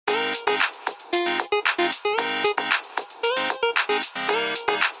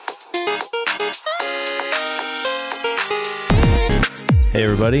Hey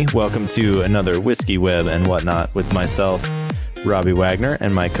everybody, welcome to another Whiskey Web and Whatnot with myself, Robbie Wagner,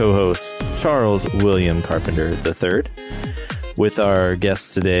 and my co-host, Charles William Carpenter III, with our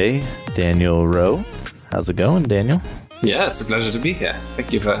guest today, Daniel Roe. How's it going, Daniel? Yeah, it's a pleasure to be here.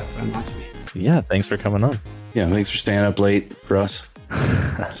 Thank you for inviting me. Yeah, thanks for coming on. Yeah, thanks for staying up late for us.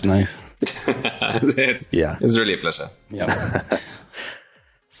 It's nice. It's really a pleasure. Yeah.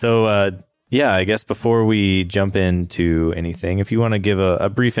 So, I guess before we jump into anything, if you want to give a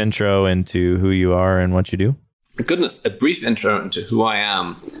brief intro into who you are and what you do. Goodness, a brief intro into who I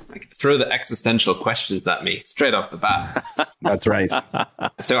am. Like, throw the existential questions at me straight off the bat. That's right.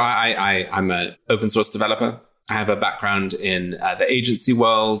 So I'm an open source developer. I have a background in the agency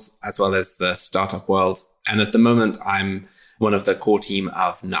world as well as the startup world. And at the moment, I'm one of the core team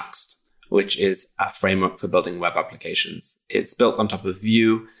of Nuxt, which is a framework for building web applications. It's built on top of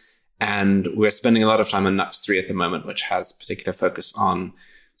Vue. And we're spending a lot of time on Nuxt 3 at the moment, which has particular focus on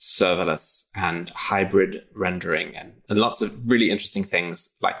serverless and hybrid rendering and lots of really interesting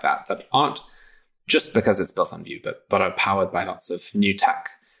things like that aren't just because it's built on Vue, but are powered by lots of new tech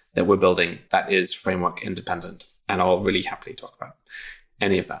that we're building that is framework independent. And I'll really happily talk about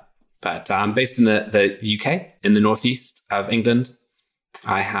any of that. But I'm based in the UK, in the northeast of England.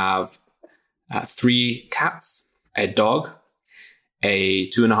 I have 3 cats, a dog, a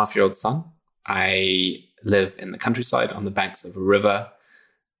 2.5-year-old son. I live in the countryside on the banks of a river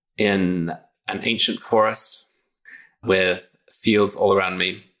in an ancient forest with fields all around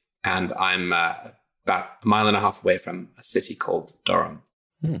me. And I'm about 1.5 miles away from a city called Durham.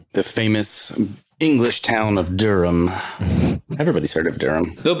 The famous English town of Durham. Everybody's heard of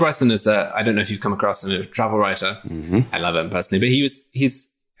Durham. Bill Bryson is I don't know if you've come across him, a travel writer. Mm-hmm. I love him personally, but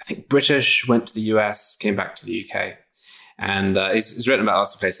he's I think British, went to the US, came back to the UK. And he's written about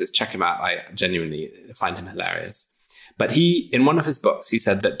lots of places. Check him out. I genuinely find him hilarious. But in one of his books, he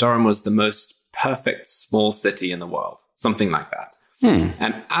said that Durham was the most perfect small city in the world, something like that.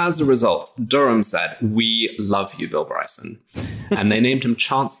 And as a result, Durham said, "We love you, Bill Bryson." And they named him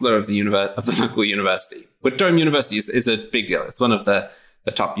Chancellor of the local university. But Durham University is a big deal. It's one of the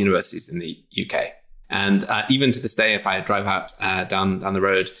top universities in the UK. And even to this day, if I drive out down the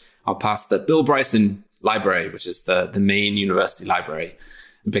road, I'll pass the Bill Bryson Library, which is the main university library,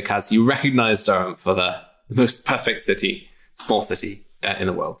 because you recognize Durham for the most perfect small city in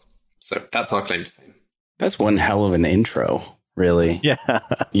the world. So that's our claim to fame. That's one hell of an intro, really. Yeah.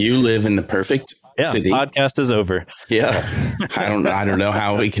 You live in the perfect city. Podcast is over. Yeah. I don't know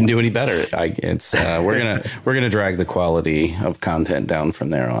how we can do any better. We're gonna drag the quality of content down from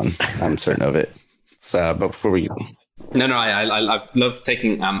there on. I'm certain of it. But before we I love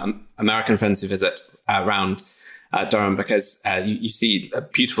taking American friends who visit around Durham because you see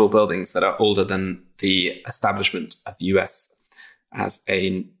beautiful buildings that are older than the establishment of the US as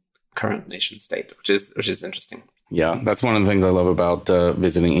a current nation state, which is interesting. Yeah, that's one of the things I love about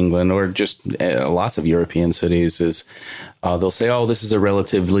visiting England or just lots of European cities is they'll say, oh, this is a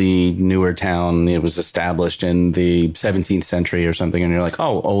relatively newer town. It was established in the 17th century or something. And you're like,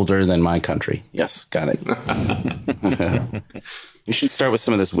 oh, older than my country. Yes, got it. You should start with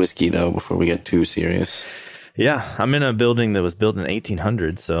some of this whiskey, though, before we get too serious. Yeah, I'm in a building that was built in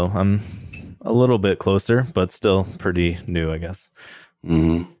 1800, so I'm a little bit closer, but still pretty new, I guess.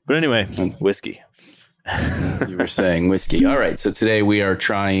 Mm-hmm. But anyway, whiskey. You were saying whiskey. All right, so today we are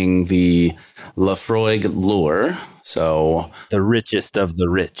trying the Laphroaig Lure. So the richest of the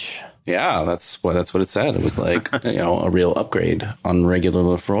rich. Yeah, that's what it said. It was like, a real upgrade on regular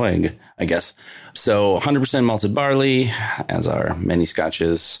Laphroaig, I guess. So 100% malted barley, as are many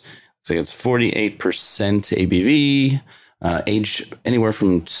scotches. So it's 48% ABV, aged anywhere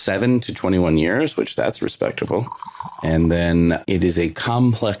from 7 to 21 years, which that's respectable. And then it is a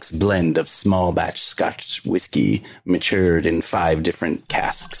complex blend of small batch Scotch whiskey matured in 5 different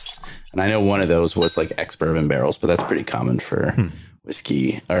casks. And I know one of those was like ex-bourbon barrels, but that's pretty common for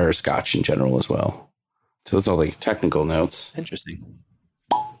whiskey or Scotch in general as well. So that's all the technical notes. Interesting.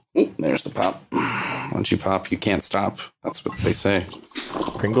 Ooh, there's the pop. Once you pop, you can't stop. That's what they say.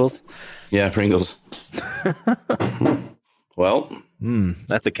 Pringles? Yeah, Pringles. Well.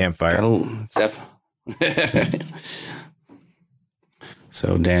 That's a campfire.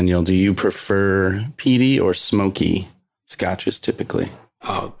 So, Daniel, do you prefer peaty or smoky scotches typically?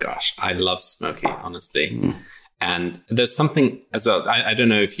 Oh, gosh. I love smoky, honestly. And there's something as well. I don't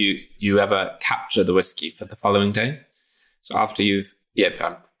know if you ever capture the whiskey for the following day. So after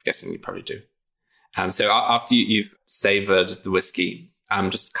I'm guessing you probably do. So after you've savored the whiskey,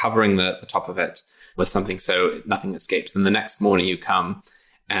 just covering the top of it with something so nothing escapes. Then the next morning you come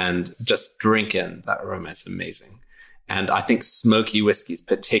and just drink in that aroma. It's amazing. And I think smoky whiskeys,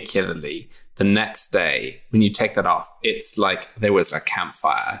 particularly the next day, when you take that off, it's like there was a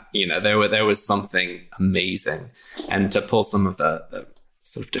campfire. There was something amazing. And to pull some of the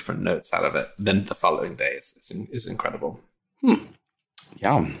sort of different notes out of it then the following days is incredible.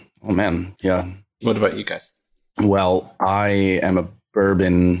 Yeah. Oh, man. Yeah. What about you guys? Well, I am a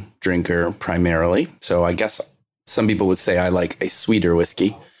bourbon drinker primarily. So I guess some people would say I like a sweeter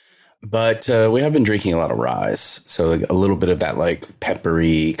whiskey. But we have been drinking a lot of rye. So like a little bit of that like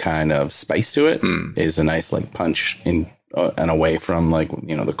peppery kind of spice to it is a nice like punch in and away from like,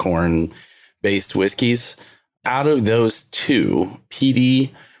 the corn-based whiskeys. Out of those two,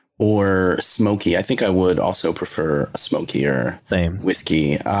 peaty or smoky, I think I would also prefer a smokier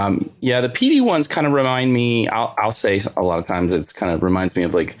whiskey. The peaty ones kind of remind me, I'll say a lot of times it's kind of reminds me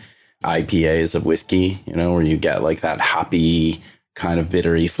of like IPAs of whiskey, where you get like that hoppy kind of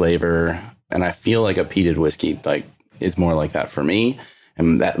bittery flavor. And I feel like a peated whiskey like is more like that for me.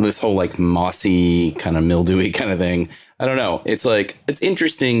 And this whole like mossy kind of mildewy kind of thing, I don't know. It's like, it's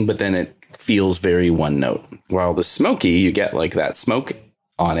interesting, but then it feels very one note. While the smoky, you get like that smoke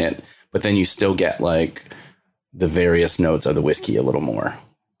on it, but then you still get like the various notes of the whiskey a little more.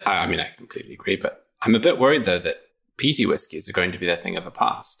 I mean, I completely agree, but I'm a bit worried though that peaty whiskeys are going to be the thing of the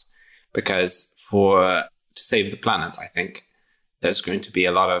past, because to save the planet, I think there's going to be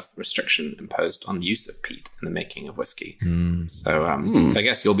a lot of restriction imposed on the use of peat in the making of whiskey. So I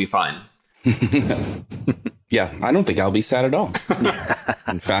guess you'll be fine. Yeah, I don't think I'll be sad at all.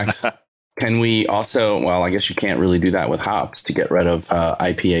 In fact, can we also, well, I guess you can't really do that with hops to get rid of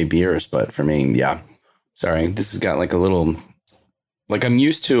IPA beers. But for me, yeah, sorry, this has got like a little, like I'm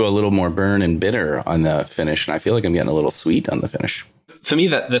used to a little more burn and bitter on the finish. And I feel like I'm getting a little sweet on the finish. For me,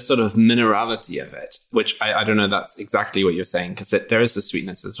 that the sort of minerality of it, which I don't know, that's exactly what you're saying, because there is a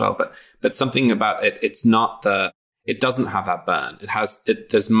sweetness as well, but something about it, it's not it doesn't have that burn.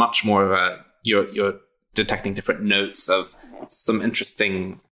 There's much more of you're detecting different notes of some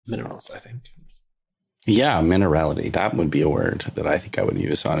interesting minerals, I think. Yeah, minerality. That would be a word that I think I would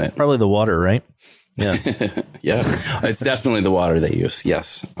use on it. Probably the water, right? Yeah. Yeah, it's definitely the water they use.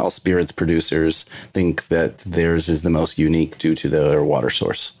 Yes. All spirits producers think that theirs is the most unique due to their water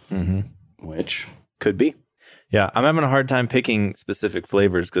source, which could be. Yeah. I'm having a hard time picking specific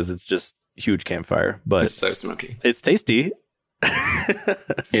flavors because it's just huge campfire, but it's so smoky. It's tasty.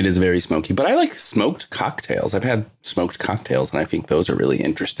 It is very smoky, but I like smoked cocktails. I've had smoked cocktails and I think those are really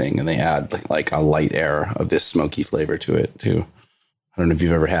interesting, and they add like a light air of this smoky flavor to it too. I don't know if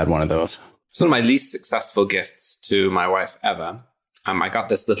you've ever had one of those. It's one of my least successful gifts to my wife ever. I got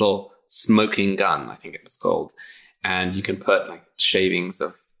this little smoking gun, I think it was called, and you can put like shavings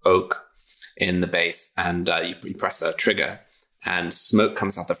of oak in the base, and you press a trigger, and smoke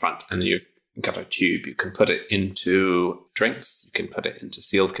comes out the front, and then you've got a tube. You can put it into drinks, you can put it into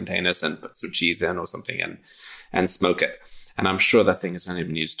sealed containers, and put some cheese in or something, and smoke it. And I'm sure that thing has only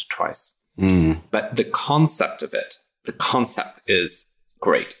been used twice. But the concept of it, is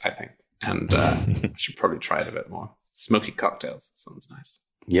great, I think. And I should probably try it a bit more. Smoky cocktails sounds nice.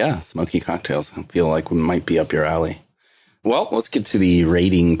 Yeah, smoky cocktails. I feel like we might be up your alley. Well, let's get to the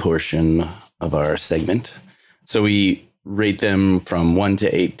rating portion of our segment. So we rate them from 1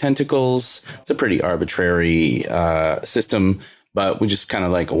 to 8 tentacles. It's a pretty arbitrary system, but we just kind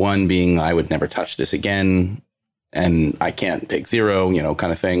of like 1 being I would never touch this again, and I can't pick 0,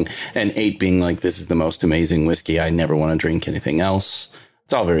 kind of thing. And 8 being like this is the most amazing whiskey. I never want to drink anything else.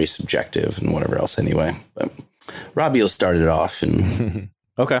 It's all very subjective and whatever else anyway. But Robbie will start it off and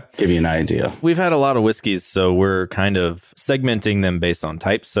okay, give you an idea. We've had a lot of whiskeys, so we're kind of segmenting them based on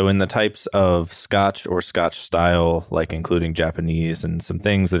types. So in the types of Scotch or Scotch style, like including Japanese and some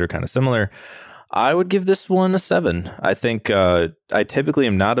things that are kind of similar, I would give this one a 7. I think I typically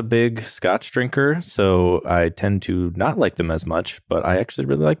am not a big Scotch drinker, so I tend to not like them as much, but I actually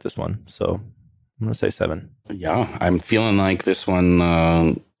really like this one. So I'm going to say 7. Yeah, I'm feeling like this one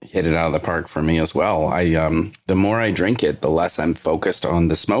hit it out of the park for me as well. The more I drink it, the less I'm focused on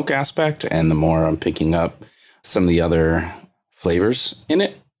the smoke aspect, and the more I'm picking up some of the other flavors in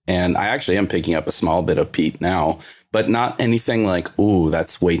it. And I actually am picking up a small bit of peat now, but not anything like, ooh,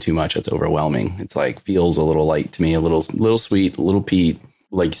 that's way too much. It's overwhelming. It's like feels a little light to me, a little sweet, a little peat.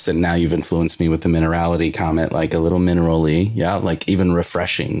 Like you said, now you've influenced me with the minerality comment, like a little mineral-y. Yeah, like even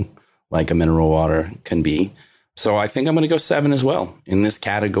refreshing, like a mineral water can be. So I think I'm going to go 7 as well in this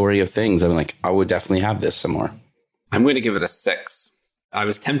category of things. I'm like, I would definitely have this some more. I'm going to give it a 6. I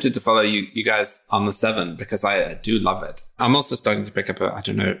was tempted to follow you guys on the 7 because I do love it. I'm also starting to pick up I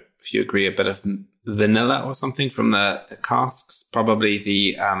don't know if you agree, a bit of vanilla or something from the casks. Probably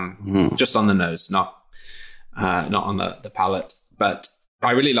the just on the nose, not not on the palate. But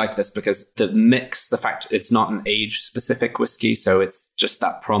I really like this because the mix, the fact it's not an age-specific whiskey, so it's just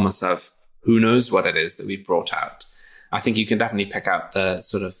that promise of who knows what it is that we've brought out. I think you can definitely pick out the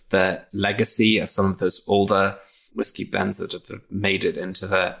sort of the legacy of some of those older whiskey blends that have made it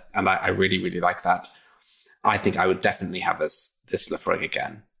into and I really, really like that. I think I would definitely have this Laphroaig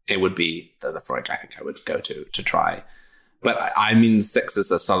again. It would be the Laphroaig I think I would go to try. But I mean, 6 is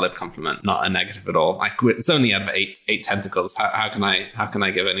a solid compliment, not a negative at all. It's only out of eight tentacles. How can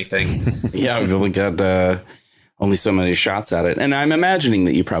I give anything? Yeah, I've only got only so many shots at it. And I'm imagining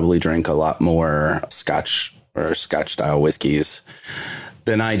that you probably drink a lot more Scotch or Scotch style whiskeys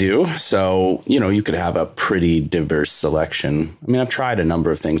than I do. So, you could have a pretty diverse selection. I mean, I've tried a number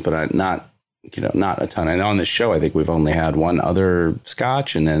of things, but not a ton. And on this show, I think we've only had one other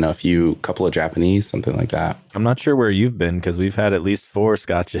Scotch and then couple of Japanese, something like that. I'm not sure where you've been because we've had at least 4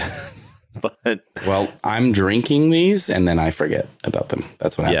 Scotches. But well, I'm drinking these and then I forget about them.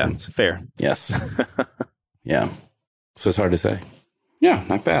 That's what happens. Yeah, fair. Yes. Yeah. So it's hard to say. Yeah,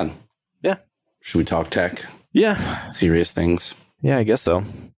 not bad. Yeah. Should we talk tech? Yeah. Serious things? Yeah, I guess so.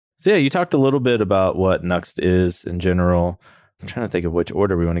 So yeah, you talked a little bit about what Nuxt is in general. I'm trying to think of which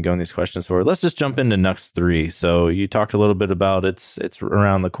order we want to go in these questions for. Let's just jump into Nuxt 3. So you talked a little bit about it's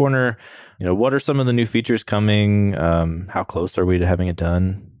around the corner. What are some of the new features coming? How close are we to having it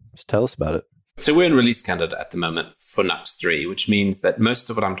done? Just tell us about it. So we're in release candidate at the moment for Nuxt 3, which means that most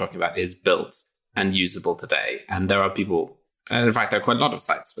of what I'm talking about is built and usable today. And there are people, in fact, there are quite a lot of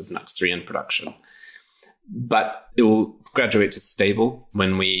sites with Nuxt 3 in production. But it will graduate to stable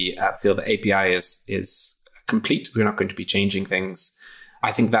when we feel the API is complete. We're not going to be changing things.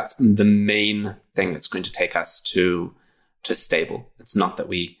 I think that's the main thing that's going to take us to stable. It's not that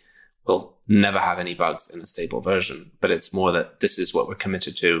we will never have any bugs in a stable version, but it's more that this is what we're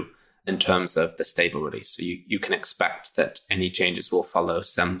committed to in terms of the stable release. So you can expect that any changes will follow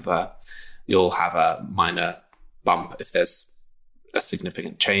Semver. You'll have a minor bump if there's a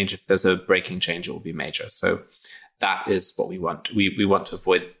significant change. If there's a breaking change, it will be major. So that is what we want. We want to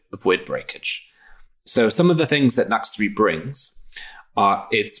avoid breakage. So some of the things that Nuxt 3 brings are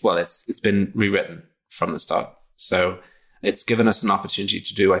it's been rewritten from the start. So it's given us an opportunity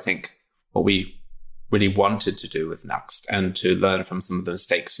to do, I think, what we really wanted to do with Nuxt and to learn from some of the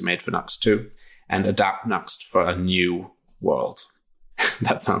mistakes we made for Nuxt 2 and adapt Nuxt for a new world.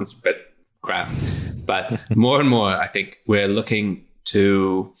 That sounds a bit grand. But more and more, I think we're looking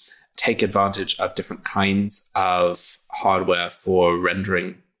to take advantage of different kinds of hardware for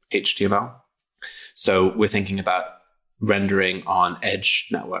rendering HTML. So we're thinking about rendering on edge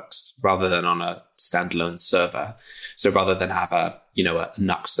networks rather than on a standalone server. So rather than have a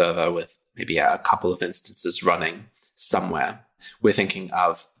Nuxt server with maybe a couple of instances running somewhere, we're thinking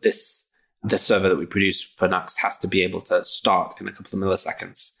of the server that we produce for Nuxt has to be able to start in a couple of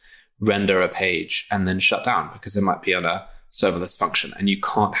milliseconds, render a page, and then shut down because it might be on a serverless function. And you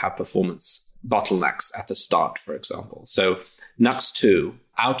can't have performance bottlenecks at the start, for example. So Nuxt 2,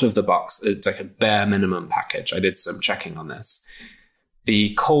 out of the box, it's like a bare minimum package. I did some checking on this.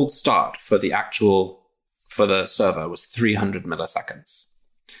 The cold start for the server was 300 milliseconds.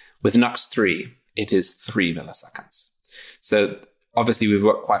 With Nuxt 3, it is 3 milliseconds. So obviously we've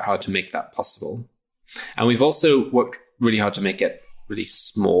worked quite hard to make that possible. And we've also worked really hard to make it really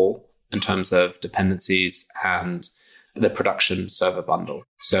small in terms of dependencies and the production server bundle.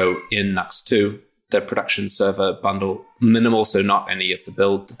 So in Nuxt 2, the production server bundle, minimal, so not any of the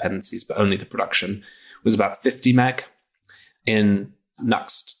build dependencies, but only the production, was about 50 meg. In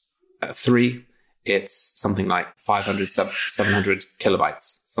Nuxt 3, it's something like 500, 700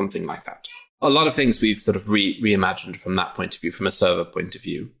 kilobytes, something like that. A lot of things we've sort of reimagined from that point of view, from a server point of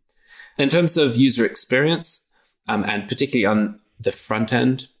view. In terms of user experience, and particularly on the front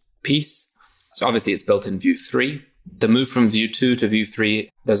end piece, so obviously it's built in Vue 3. The move from Vue 2 to Vue 3,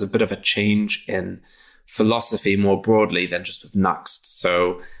 there's a bit of a change in philosophy more broadly than just with Nuxt.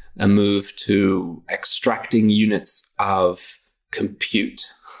 So a move to extracting units of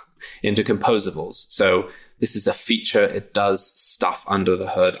compute into composables. So this is a feature. It does stuff under the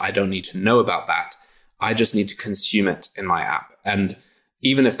hood. I don't need to know about that. I just need to consume it in my app. And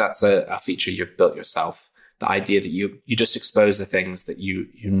even if that's a feature you've built yourself, the idea that you just expose the things that you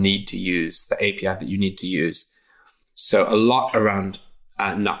need to use, the API that you need to use. So a lot around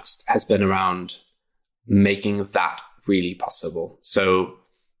Nuxt has been around making that really possible. So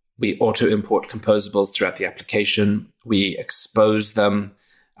we auto-import composables throughout the application. We expose them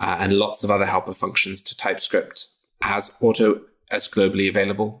and lots of other helper functions to TypeScript as globally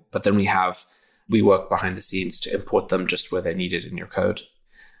available. But then we work behind the scenes to import them just where they're needed in your code.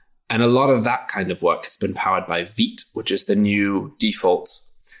 And a lot of that kind of work has been powered by Vite, which is the new default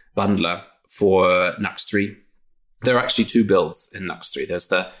bundler for Nuxt 3. There are actually two builds in Nuxt 3. There's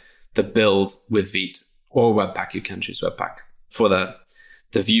the build with Vite or Webpack. You can choose Webpack for the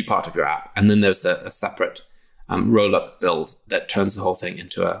view part of your app. And then there's a separate roll-up build that turns the whole thing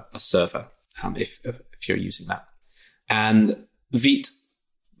into a server if you're using that. And Vite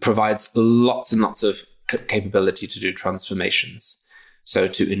provides lots and lots of capability to do transformations. So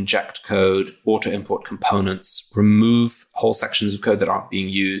to inject code, auto-import components, remove whole sections of code that aren't being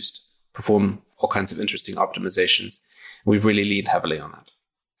used, perform all kinds of interesting optimizations. We've really leaned heavily on that.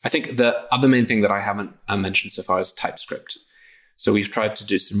 I think the other main thing that I haven't mentioned so far is TypeScript. So we've tried to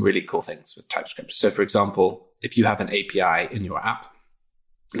do some really cool things with TypeScript. So for example, if you have an API in your app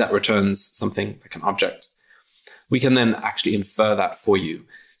that returns something like an object, we can then actually infer that for you.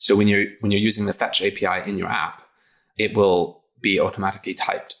 So when you're using the fetch API in your app, it will be automatically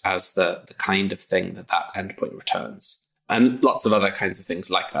typed as the kind of thing that endpoint returns, and lots of other kinds of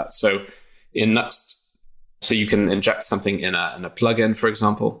things like that. So in Nuxt, so you can inject something in a plugin, for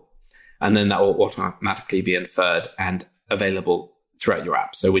example, and then that will automatically be inferred and available throughout your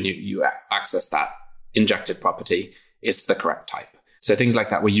app. So when you access that injected property, it's the correct type. So things like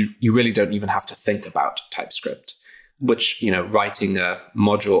that, where you really don't even have to think about TypeScript, which, writing a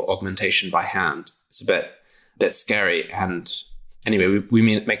module augmentation by hand is a bit scary. And anyway, we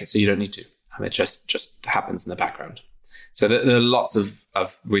make it so you don't need to. It just happens in the background. So there are lots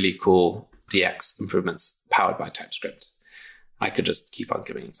of really cool DX improvements powered by TypeScript. I could just keep on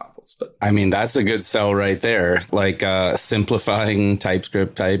giving examples, but I mean, that's a good sell right there. Like simplifying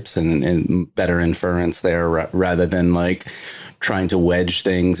TypeScript types and better inference there, rather than like trying to wedge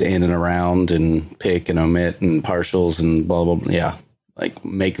things in and around and pick and omit and partials and blah, blah, blah. Yeah. Like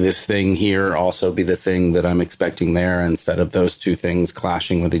make this thing here also be the thing that I'm expecting there, instead of those two things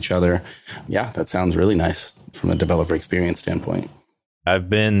clashing with each other. Yeah, that sounds really nice from a developer experience standpoint.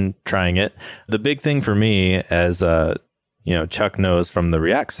 I've been trying it. The big thing for me, as Chuck knows from the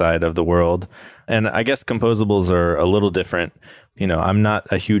React side of the world, and I guess composables are a little different. I'm not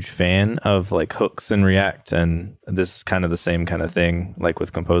a huge fan of like hooks in React, and this is kind of the same kind of thing like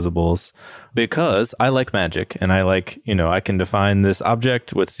with composables, because I like magic and I like, I can define this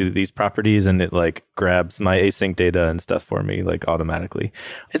object with these properties and it like grabs my async data and stuff for me like automatically.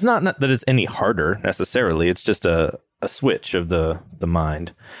 It's not that it's any harder necessarily. It's just a switch of the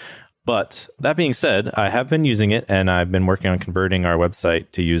mind. But that being said, I have been using it and I've been working on converting our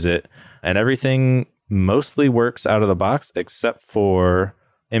website to use it, and everything mostly works out of the box except for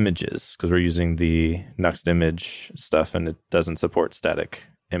images, because we're using the Nuxt image stuff and it doesn't support static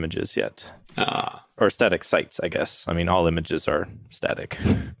images yet. Or static sites, I guess. I mean, all images are static.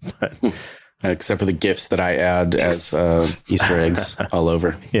 But except for the GIFs that I add as Easter eggs all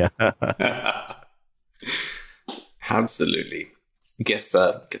over. Yeah. Absolutely. GIFs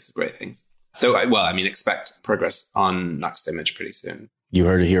are great things. So, expect progress on Nuxt image pretty soon. You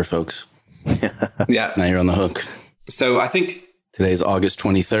heard it here, folks. Yeah. Now you're on the hook. So I think today's August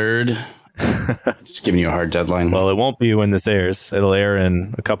 23rd. Just giving you a hard deadline. Well, it won't be when this airs. It'll air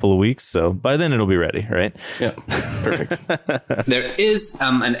in a couple of weeks. So by then it'll be ready, right? Yeah. Perfect. There is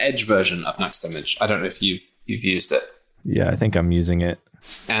an Edge version of Nuxt image. I don't know if you've used it. Yeah, I think I'm using it.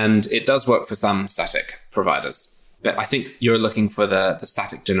 And it does work for some static providers. But I think you're looking for the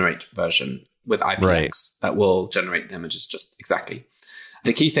static generate version with IPX right, that will generate the images just exactly.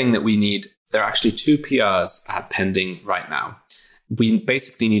 The key thing that we need, there are actually 2 PRs pending right now. We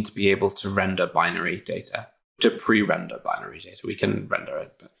basically need to be able to render binary data, to pre-render binary data. We can render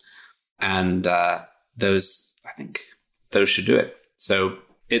it, and those should do it. So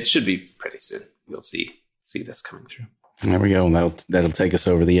it should be pretty soon. We'll see this coming through. There we go. That'll take us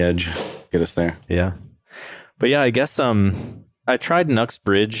over the edge, get us there. Yeah. But yeah, I guess I tried Nuxt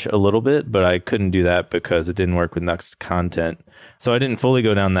Bridge a little bit, but I couldn't do that because it didn't work with Nuxt content. So I didn't fully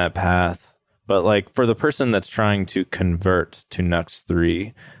go down that path. But like for the person that's trying to convert to Nuxt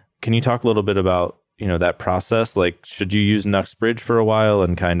 3, can you talk a little bit about, that process? Like, should you use Nuxt Bridge for a while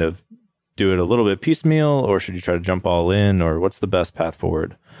and kind of do it a little bit piecemeal, or should you try to jump all in, or what's the best path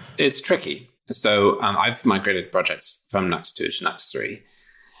forward? It's tricky. So I've migrated projects from Nuxt 2 to Nuxt 3,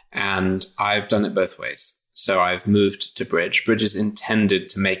 and I've done it both ways. So I've moved to Bridge. Bridge is intended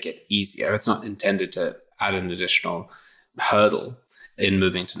to make it easier. It's not intended to add an additional hurdle in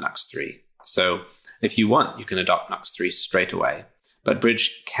moving to Nuxt 3. So if you want, you can adopt Nuxt 3 straight away. But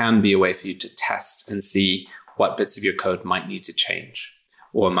Bridge can be a way for you to test and see what bits of your code might need to change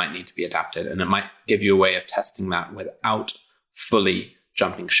or might need to be adapted. And it might give you a way of testing that without fully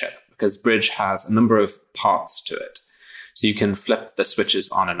jumping ship, because Bridge has a number of parts to it. So you can flip the switches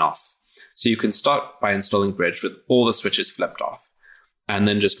on and off. So you can start by installing Bridge with all the switches flipped off, and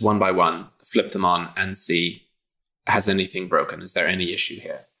then just one by one, flip them on and see, has anything broken? Is there any issue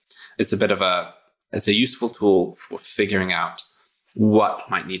here? It's a useful tool for figuring out what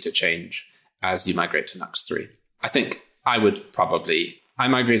might need to change as you migrate to Nuxt 3. I think I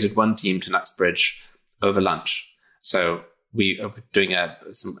migrated one team to Nuxt Bridge over lunch. So we were doing a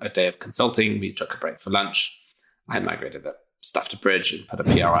day of consulting. We took a break for lunch. I migrated the stuff to Bridge and put a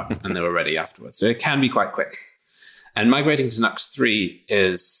PR up, and they were ready afterwards. So it can be quite quick. And migrating to Nuxt 3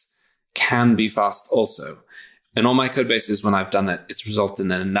 can be fast also. In all my code bases, when I've done it, it's resulted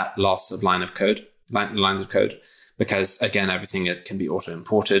in a net loss of lines of code, because again, everything can be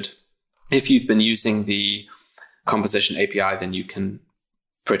auto-imported. If you've been using the composition API, then you can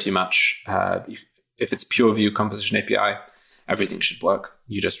pretty much, if it's pure view composition API, everything should work.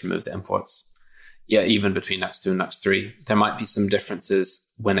 You just remove the imports. Yeah, even between Nuxt 2 and Nuxt 3, there might be some differences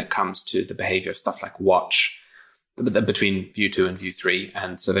when it comes to the behavior of stuff like watch between view 2 and view 3.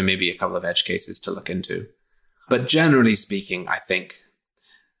 And so there may be a couple of edge cases to look into. But generally speaking, I think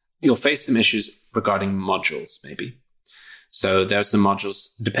you'll face some issues regarding modules, maybe. So there are some modules,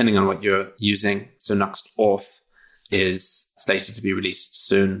 depending on what you're using. So Nuxt Auth is slated to be released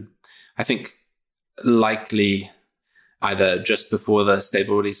soon. I think likely either just before the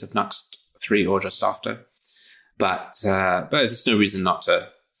stable release of Nuxt 3 or just after. But there's no reason not to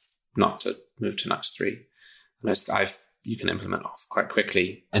move to Nuxt 3. You can implement Auth quite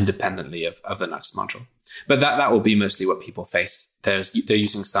quickly, independently of the Nuxt module. But that will be mostly what people face. They're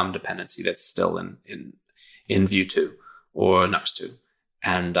using some dependency that's still in Vue 2 or Nuxt 2.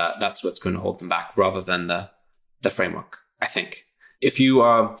 And that's what's going to hold them back rather than the framework, I think. If you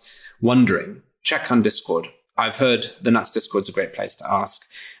are wondering, check on Discord. I've heard the Nuxt Discord is a great place to ask.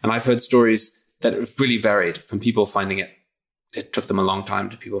 And I've heard stories that have really varied from people finding it took them a long time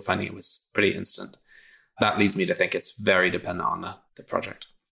to people finding it was pretty instant. That leads me to think it's very dependent on the project.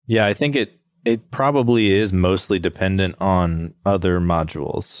 Yeah, I think it probably is mostly dependent on other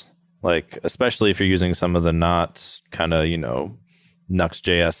modules, like especially if you're using some of the not kind of,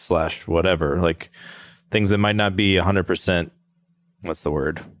 Nuxt.js / whatever, like things that might not be 100%,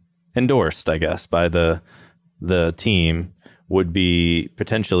 endorsed, I guess, by the team would be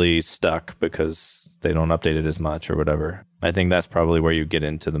potentially stuck because they don't update it as much or whatever. I think that's probably where you get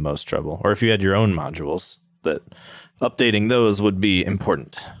into the most trouble. Or if you had your own modules, that updating those would be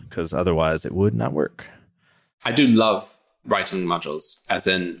important because otherwise it would not work. I do love writing modules as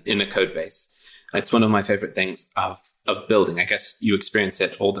in a code base. It's one of my favorite things of building. I guess you experience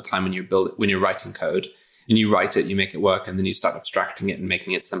it all the time when you're writing code and you write it, you make it work, and then you start abstracting it and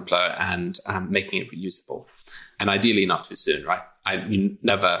making it simpler and making it reusable. And ideally not too soon, right? You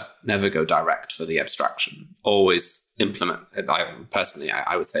never go direct for the abstraction. Always implement it. Personally,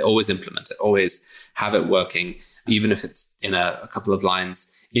 I would say always implement it. Always have it working, even if it's in a couple of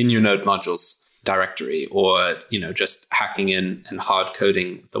lines in your node modules directory, or just hacking in and hard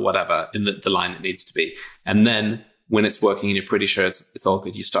coding the whatever in the line it needs to be. And then when it's working and you're pretty sure it's all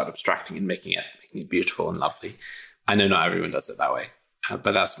good, you start abstracting and making it beautiful and lovely. I know not everyone does it that way.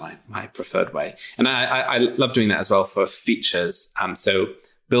 But that's my preferred way. And I love doing that as well for features. So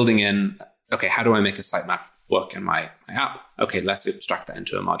building in, okay, how do I make a sitemap work in my app? Okay, let's abstract that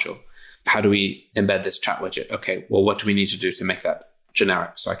into a module. How do we embed this chat widget? Okay, well, what do we need to do to make that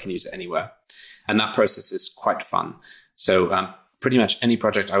generic so I can use it anywhere? And that process is quite fun. So pretty much any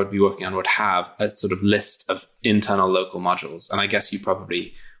project I would be working on would have a sort of list of internal local modules. And I guess you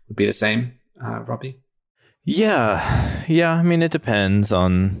probably would be the same, Robbie? Yeah. I mean, it depends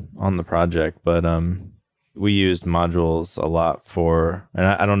on the project, but we used modules a lot for, and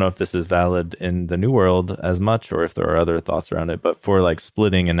I don't know if this is valid in the new world as much or if there are other thoughts around it, but for like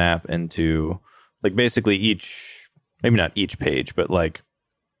splitting an app into like basically maybe not each page, but like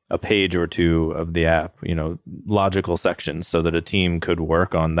a page or two of the app, logical sections so that a team could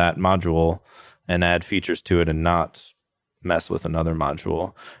work on that module and add features to it and not mess with another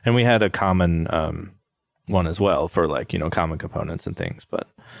module. And we had a common one as well for like, common components and things. But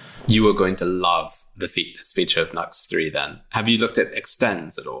you are going to love this feature of Nuxt 3 then. Have you looked at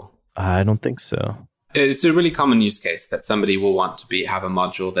extends at all? I don't think so. It's a really common use case that somebody will want to have a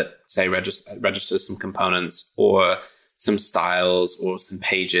module that, say, registers some components or some styles or some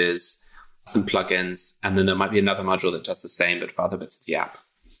pages, some plugins, and then there might be another module that does the same but for other bits of the app.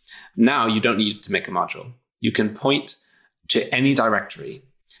 Now you don't need to make a module. You can point to any directory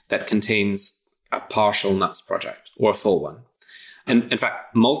that contains a partial Nuxt project or a full one. And in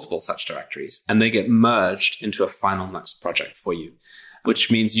fact, multiple such directories, and they get merged into a final Nuxt project for you.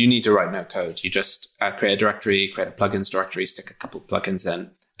 which means you need to write no code. You just create a directory, create a plugins directory, stick a couple of plugins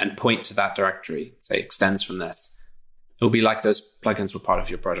in, and point to that directory, say extends from this. It will be like those plugins were part of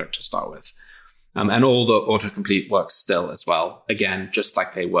your project to start with. And all the autocomplete works still as well, again, just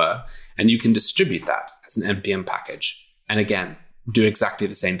like they were. And you can distribute that as an NPM package. And again, do exactly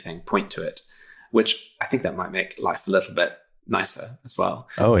the same thing, point to it, which I think that might make life a little bit nicer as well.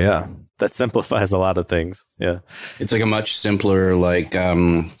 Oh, yeah. That simplifies a lot of things. Yeah. It's like a much simpler,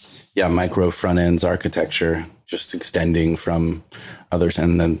 micro front ends architecture, just extending from others.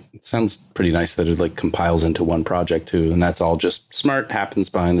 And then it sounds pretty nice that it like compiles into one project too. And that's all just smart, happens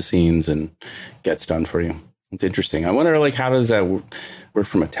behind the scenes and gets done for you. It's interesting. I wonder, like, how does that work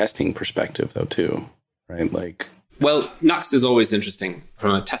from a testing perspective though too, right? Well, Nuxt is always interesting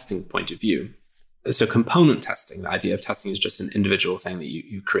from a testing point of view. So component testing, the idea of testing is just an individual thing that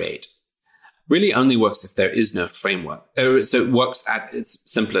you create, really only works if there is no framework. So it works at its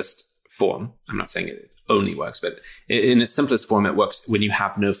simplest form. I'm not saying it only works, but in its simplest form, it works when you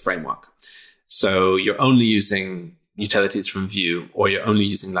have no framework. So you're only using utilities from Vue, or you're only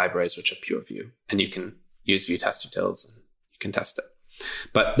using libraries which are pure Vue, and you can use Vue test utils and you can test it.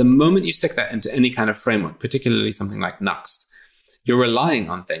 But the moment you stick that into any kind of framework, particularly something like Nuxt, you're relying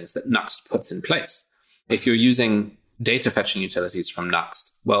on things that Nuxt puts in place. If you're using data fetching utilities from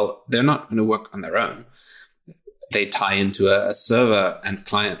Nuxt, well, they're not going to work on their own. They tie into a server and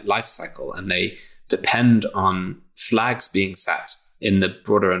client lifecycle, and they depend on flags being set in the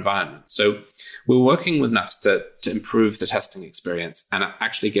broader environment. So we're working with Nuxt to improve the testing experience and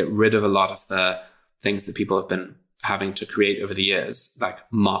actually get rid of a lot of the things that people have been having to create over the years, like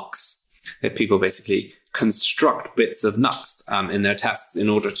mocks, that people basically construct bits of Nuxt in their tests in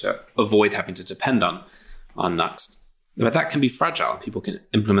order to avoid having to depend on Nuxt. But that can be fragile. People can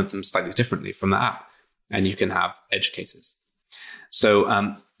implement them slightly differently from the app, and you can have edge cases.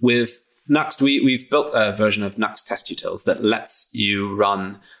 So with Nuxt, we've built a version of Nuxt test utils that lets you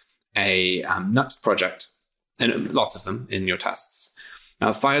run a Nuxt project, and lots of them in your tests. Now,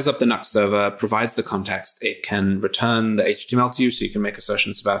 it fires up the Nuxt server, provides the context. It can return the HTML to you, so you can make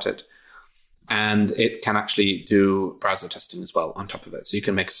assertions about it. And it can actually do browser testing as well on top of it. So you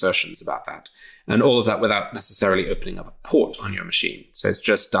can make assertions about that. And all of that without necessarily opening up a port on your machine. So it's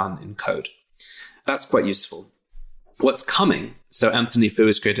just done in code. That's quite useful. What's coming? So Anthony Fu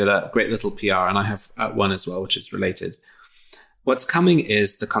has created a great little PR, and I have one as well, which is related. What's coming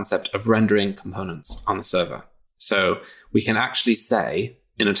is the concept of rendering components on the server. So we can actually say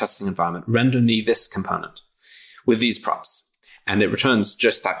in a testing environment, render me this component with these props. And it returns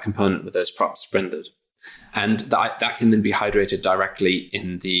just that component with those props rendered. And that can then be hydrated directly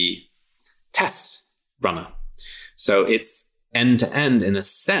in the test runner. So it's end-to-end in a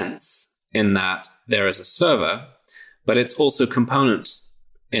sense, in that there is a server, but it's also component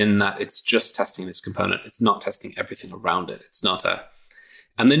in that it's just testing this component. It's not testing everything around it.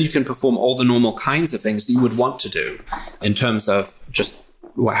 And then you can perform all the normal kinds of things that you would want to do in terms of just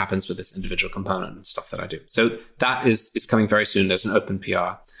what happens with this individual component and stuff that I do. So that is coming very soon. There's an open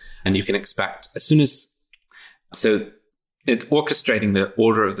PR, and you can expect as soon as, so orchestrating the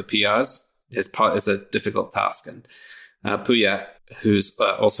order of the PRs is a difficult task. And Puya, who's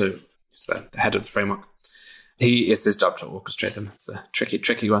also the head of the framework, it's his job to orchestrate them. It's a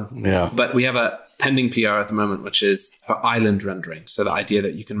tricky one. Yeah. But we have a pending PR at the moment, which is for island rendering. So the idea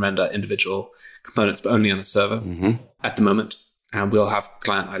that you can render individual components, but only on the server at the moment. And we'll have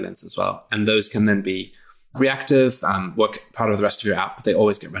client islands as well. And those can then be reactive, work part of the rest of your app, but they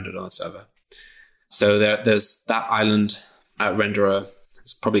always get rendered on the server. So there's that island renderer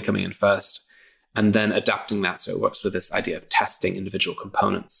is probably coming in first, and then adapting that so it works with this idea of testing individual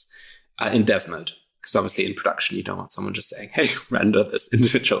components in dev mode. Because obviously in production, you don't want someone just saying, hey, render this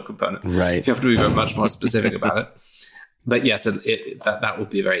individual component. Right. You have to be very much more specific about it. But yes, that will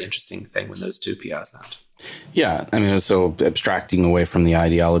be a very interesting thing when those two PRs land. Yeah, I mean, so abstracting away from the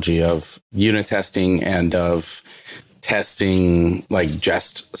ideology of unit testing and of testing like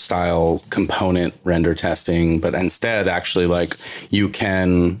jest style component render testing, but instead actually like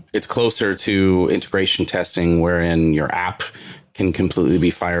it's closer to integration testing, wherein your app can completely be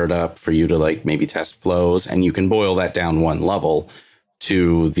fired up for you to like maybe test flows, and you can boil that down one level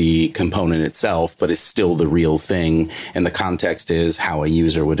to the component itself, but it's still the real thing. And the context is how a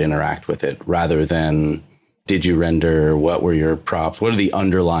user would interact with it, rather than did you render, what were your props, what are the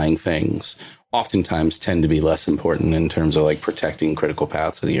underlying things, oftentimes tend to be less important in terms of like protecting critical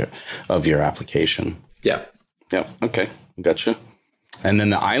paths of your application. Yeah. Yeah. Okay. Gotcha. And then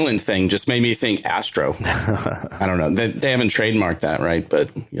the island thing just made me think Astro. I don't know. They haven't trademarked that, right? But,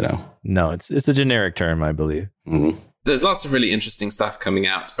 No, it's a generic term, I believe. Mm-hmm. There's lots of really interesting stuff coming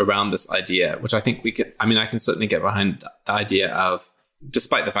out around this idea, which I think I can certainly get behind the idea of,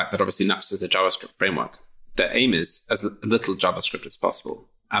 despite the fact that obviously Nuxt is a JavaScript framework, the aim is as little JavaScript as possible.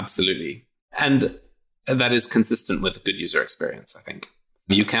 Absolutely. And that is consistent with a good user experience, I think.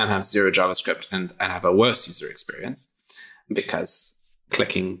 You can have zero JavaScript and have a worse user experience because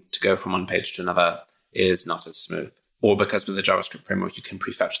clicking to go from one page to another is not as smooth. Or because with the JavaScript framework, you can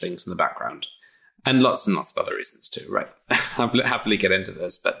prefetch things in the background. And lots of other reasons too, right? I'll happily get into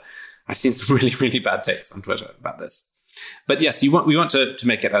this, but I've seen some really, really bad takes on Twitter about this. But yes, we want to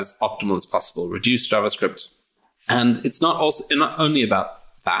make it as optimal as possible, reduce JavaScript. And it's not only about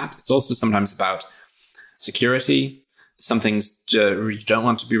that, it's also sometimes about security. Some things you don't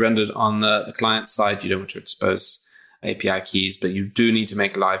want to be rendered on the client side. You don't want to expose API keys, but you do need to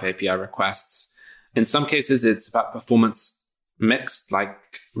make live API requests. In some cases, it's about performance mixed, like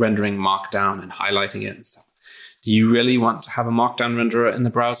rendering Markdown and highlighting it and stuff. Do you really want to have a Markdown renderer in the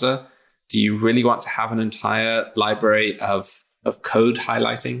browser? Do you really want to have an entire library of code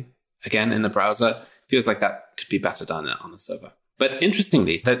highlighting, again, in the browser? Feels like that could be better done on the server. But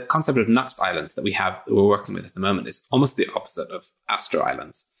interestingly, the concept of Nuxt islands that we're working with at the moment is almost the opposite of Astro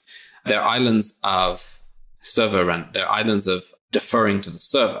islands. They're islands of they're islands of deferring to the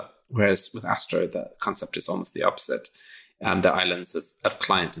server, whereas with Astro, the concept is almost the opposite. They're islands of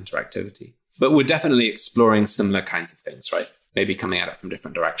client interactivity. But we're definitely exploring similar kinds of things, right? Maybe coming at it from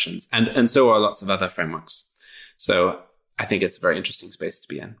different directions. And so are lots of other frameworks. So I think it's a very interesting space to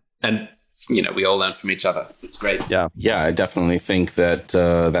be in. And, we all learn from each other. It's great. Yeah, I definitely think that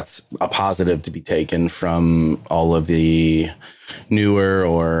that's a positive to be taken from all of the newer,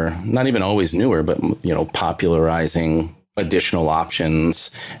 or not even always newer, but, popularizing additional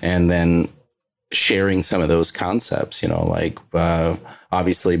options and then sharing some of those concepts,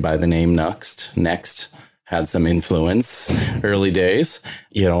 obviously by the name Next had some influence early days.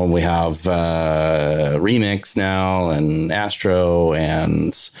 We have Remix now and Astro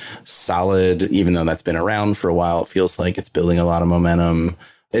and Solid, even though that's been around for a while, it feels like it's building a lot of momentum.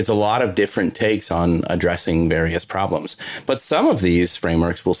 It's a lot of different takes on addressing various problems. But some of these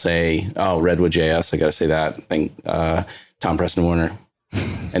frameworks will say, Redwood.js, I got to say that. I think Tom Preston Warner.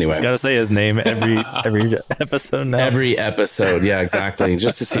 Anyway, got to say his name every episode now. Every episode, yeah, exactly,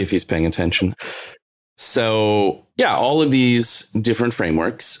 just to see if he's paying attention. So, yeah, all of these different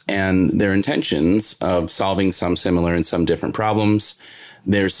frameworks and their intentions of solving some similar and some different problems.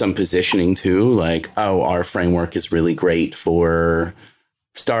 There's some positioning too, like, our framework is really great for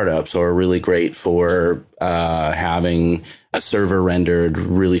startups, or really great for having a server rendered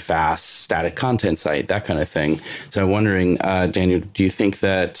really fast static content site, that kind of thing. So I'm wondering, Daniel, do you think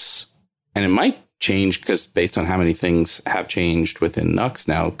that, and it might change because based on how many things have changed within Nuxt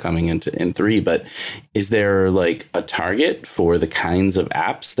now coming into N3, but is there like a target for the kinds of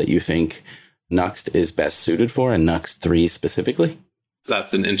apps that you think Nuxt is best suited for, and Nuxt 3 specifically?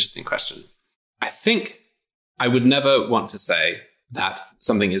 That's an interesting question. I think I would never want to say that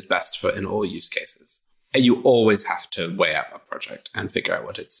something is best for in all use cases. You always have to weigh up a project and figure out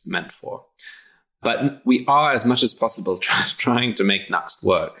what it's meant for. But we are, as much as possible, trying to make Nuxt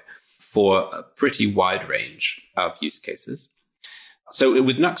work for a pretty wide range of use cases. So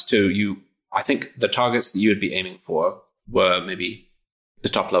with Nuxt 2, I think the targets that you would be aiming for were maybe the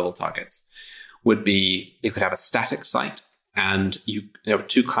top level targets. Would be, you could have a static site, and there are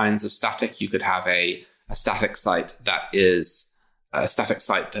two kinds of static. You could have a static site that is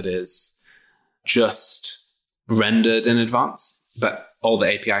just rendered in advance, but all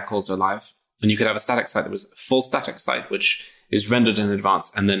the API calls are live. And you could have a static site that was a full static site, which is rendered in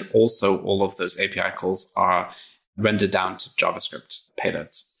advance. And then also all of those API calls are rendered down to JavaScript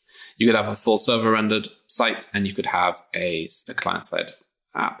payloads. You could have a full server rendered site, and you could have a client-side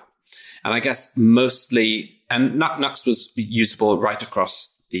app. And I guess mostly, and Nuxt was usable right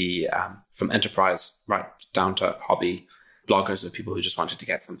across the, from enterprise right down to hobby bloggers, or people who just wanted to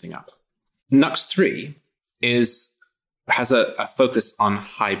get something up. Nuxt 3 has a focus on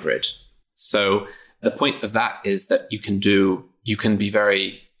hybrid. So the point of that is that you can be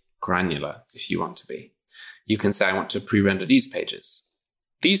very granular if you want to be. You can say, I want to pre-render these pages.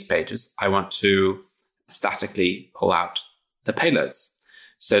 These pages, I want to statically pull out the payloads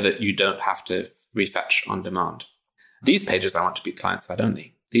so that you don't have to refetch on demand. These pages, I want to be client-side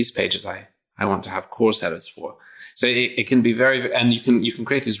only. These pages, I want to have CORS headers for. So it can be very, and you can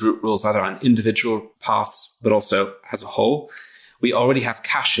create these root rules either on individual paths, but also as a whole. We already have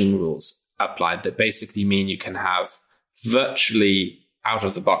caching rules applied that basically mean you can have virtually out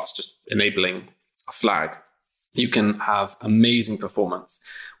of the box, just enabling a flag. You can have amazing performance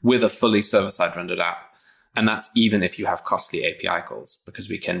with a fully server-side rendered app And that's even if you have costly API calls, because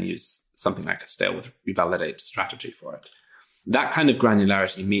we can use something like a stale with revalidate strategy for it. That kind of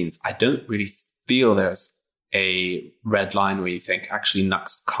granularity means I don't really feel there's a red line where you think actually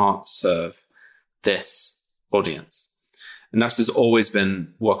Nuxt can't serve this audience. And Nuxt has always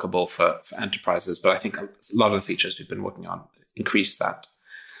been workable for enterprises, but I think a lot of the features we've been working on increase that,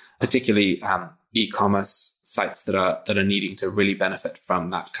 particularly e-commerce sites that are needing to really benefit from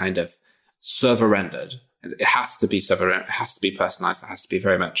that kind of server rendered. It has to be server rendered, it has to be personalized, it has to be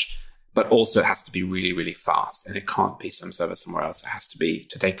very much, but also it has to be really, really fast. And it can't be some server somewhere else. It has to be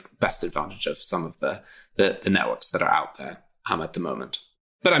to take best advantage of some of the networks that are out there at the moment.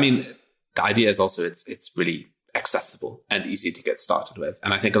 But I mean, the idea is also it's really accessible and easy to get started with.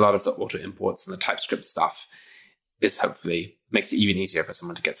 And I think a lot of the auto imports and the TypeScript stuff is hopefully makes it even easier for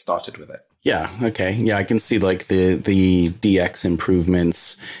someone to get started with it. Yeah. Okay. Yeah. I can see like the DX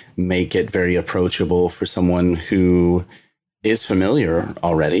improvements make it very approachable for someone who is familiar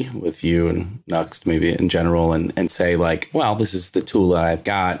already with Vue and Nuxt maybe in general and say like, well, this is the tool that I've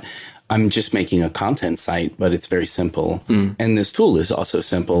got. I'm just making a content site, but it's very simple. And this tool is also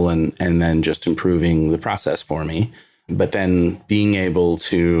simple and then just improving the process for me. But then being able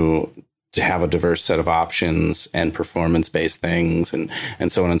to have a diverse set of options and performance-based things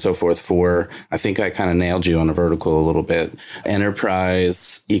and so on and so forth for, I think I kind of nailed you on a vertical a little bit.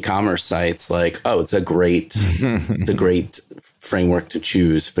 Enterprise e-commerce sites like, oh, it's a great framework to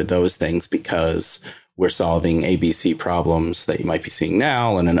choose for those things because we're solving ABC problems that you might be seeing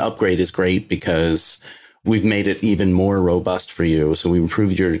now. And an upgrade is great because we've made it even more robust for you. So we've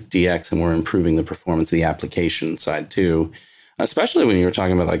improved your DX and we're improving the performance of the application side too. Especially when you were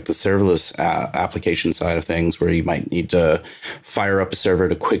talking about like the serverless application side of things where you might need to fire up a server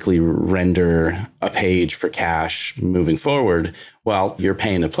to quickly render a page for cache moving forward. Well, you're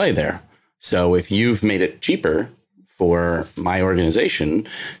paying to play there. So if you've made it cheaper for my organization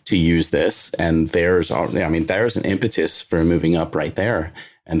to use this, and there's an impetus for moving up right there.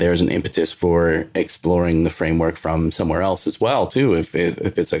 And there's an impetus for exploring the framework from somewhere else as well, too. If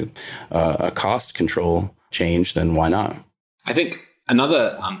it's a cost control change, then why not? I think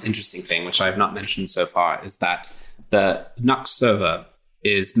another interesting thing, which I have not mentioned so far, is that the Nuxt server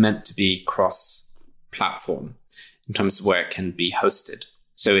is meant to be cross-platform in terms of where it can be hosted.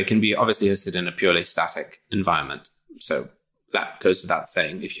 So it can be obviously hosted in a purely static environment. So that goes without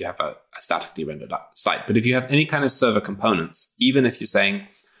saying if you have a statically rendered site. But if you have any kind of server components, even if you're saying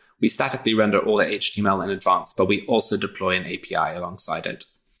we statically render all the HTML in advance, but we also deploy an API alongside it,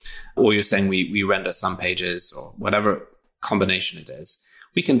 or you're saying we render some pages or whatever combination it is,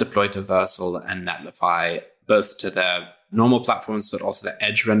 we can deploy to Vercel and Netlify, both to their normal platforms, but also the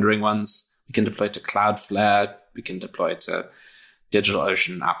edge rendering ones. We can deploy to Cloudflare. We can deploy to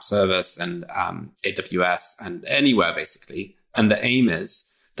DigitalOcean App Service and AWS and anywhere basically. And the aim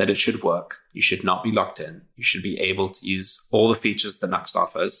is that it should work. You should not be locked in. You should be able to use all the features that Nuxt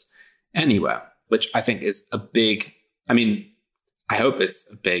offers anywhere, which I think is I hope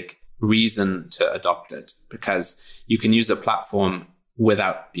it's a big reason to adopt it because you can use a platform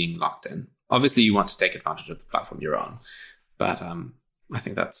without being locked in. Obviously, you want to take advantage of the platform you're on, but I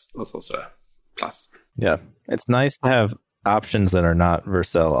think that's also a plus. Yeah, it's nice to have options that are not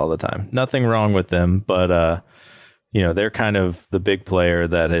Vercel all the time. Nothing wrong with them, but they're kind of the big player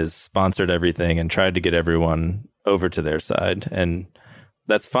that has sponsored everything and tried to get everyone over to their side, and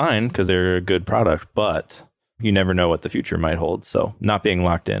that's fine because they're a good product, but you never know what the future might hold. So not being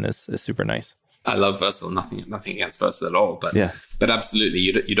locked in is super nice. I love Vercel, nothing against Vercel at all, but yeah. But absolutely,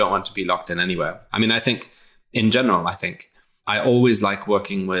 you don't want to be locked in anywhere. I mean, I think in general, I always like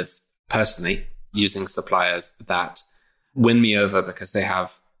working with, personally, using suppliers that win me over because they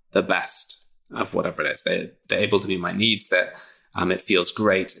have the best of whatever it is. They're able to meet my needs. That it feels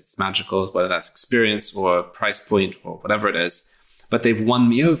great. It's magical, whether that's experience or price point or whatever it is. But they've won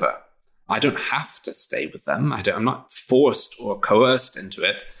me over. I don't have to stay with them. I'm not forced or coerced into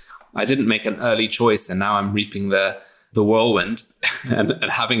it. I didn't make an early choice, and now I'm reaping the whirlwind and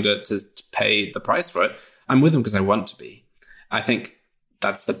having to pay the price for it. I'm with them because I want to be. I think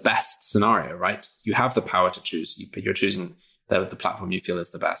that's the best scenario, right? You have the power to choose. You're choosing the platform you feel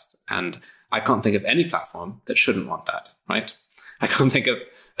is the best. And I can't think of any platform that shouldn't want that, right? I can't think of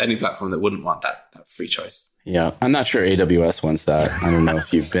any platform that wouldn't want that free choice. Yeah, I'm not sure AWS wants that. I don't know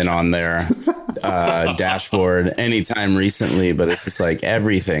if you've been on their dashboard anytime recently, but it's just like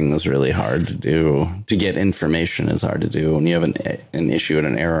everything is really hard to do. To get information is hard to do when you have an issue and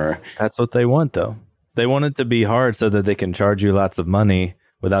an error. That's what they want, though. They want it to be hard so that they can charge you lots of money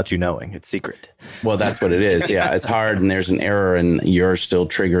without you knowing. It's secret. Well, that's what it is. Yeah, it's hard, and there's an error, and you're still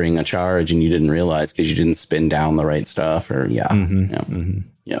triggering a charge, and you didn't realize because you didn't spin down the right stuff. Or yeah.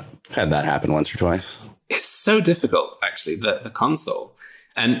 Had that happen once or twice. It's so difficult, actually, the console,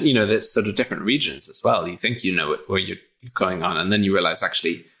 and the sort of different regions as well. You think you know where you're going on, and then you realize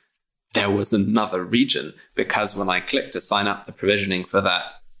actually there was another region, because when I clicked to sign up the provisioning for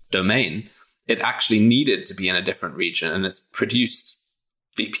that domain, it actually needed to be in a different region, and it's produced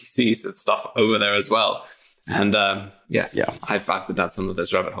VPCs and stuff over there as well. And I've been down some of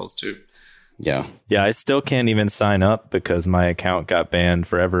those rabbit holes too. Yeah. I still can't even sign up because my account got banned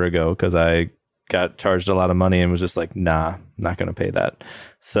forever ago because I got charged a lot of money and was just like, nah, I'm not going to pay that.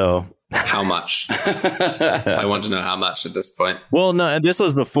 So how much? I want to know how much at this point. Well, no, this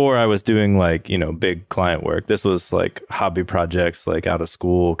was before I was doing big client work. This was like hobby projects, like out of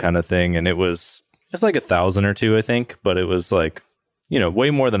school kind of thing. And it's like $1,000 or $2,000, I think. But it was like, way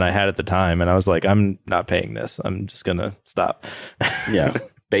more than I had at the time. And I was like, I'm not paying this. I'm just going to stop. Yeah.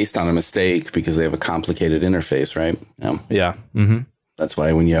 Based on a mistake because they have a complicated interface, right? Yeah. Mm-hmm. That's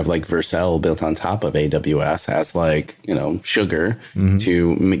why when you have like Vercel built on top of AWS as sugar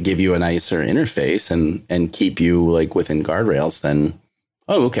to give you a nicer interface and keep you like within guardrails, then,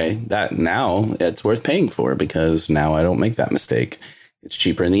 okay, that now it's worth paying for because now I don't make that mistake. It's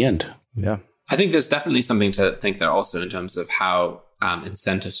cheaper in the end. Yeah. I think there's definitely something to think there also in terms of how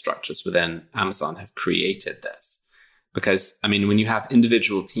incentive structures within Amazon have created this. Because, when you have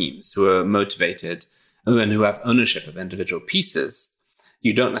individual teams who are motivated and who have ownership of individual pieces,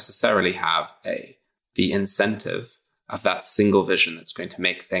 you don't necessarily have the incentive of that single vision that's going to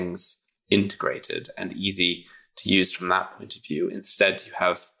make things integrated and easy to use from that point of view. Instead, you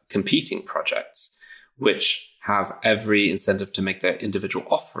have competing projects which have every incentive to make their individual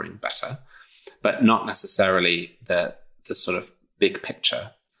offering better, but not necessarily the sort of big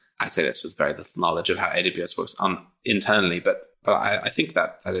picture. I say this with very little knowledge of how AWS works internally, but I think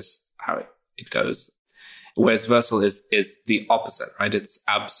that is how it goes. Whereas Vercel is the opposite, right? It's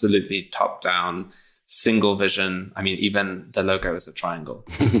absolutely top-down, single vision. Even the logo is a triangle,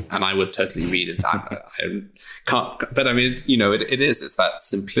 and I would totally read into that. I can't, but it is. It's that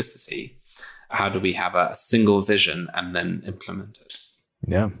simplicity. How do we have a single vision and then implement it?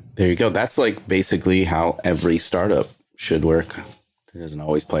 Yeah, there you go. That's like basically how every startup should work. It doesn't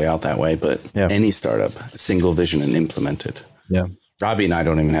always play out that way, but any startup, a single vision and implement it. Yeah. Robbie and I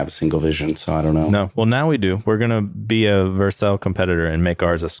don't even have a single vision, so I don't know. No. Well, now we do. We're going to be a Vercel competitor and make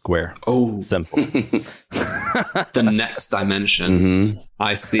ours a square. Oh. Simple. The next dimension. Mm-hmm.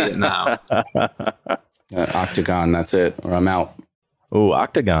 I see it now. Octagon, that's it. Or I'm out. Oh,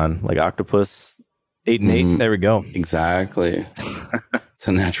 Octagon. Like Octopus 8 and 8. There we go. Exactly. It's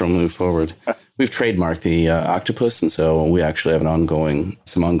a natural move forward. We've trademarked the octopus, and so we actually have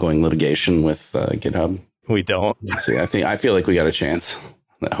some ongoing litigation with GitHub. We don't. So I feel like we got a chance.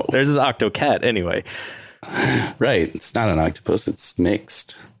 No. There's this Octocat anyway. Right. It's not an octopus. It's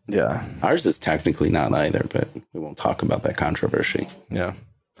mixed. Yeah. Ours is technically not either, but we won't talk about that controversy. Yeah.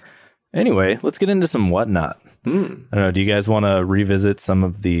 Anyway, let's get into some whatnot. I don't know. Do you guys want to revisit some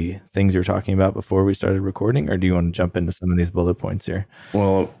of the things you were talking about before we started recording, or do you want to jump into some of these bullet points here?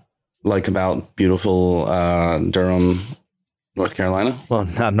 Well, like about beautiful Durham, North Carolina? Well,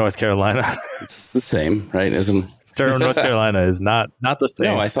 not North Carolina. It's the same, right? Isn't Durham, North Carolina is not the same.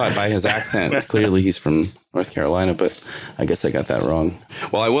 No, I thought by his accent, clearly he's from North Carolina, but I guess I got that wrong.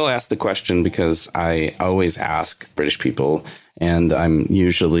 Well, I will ask the question because I always ask British people, and I'm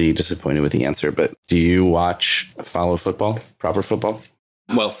usually disappointed with the answer, but do you follow football, proper football?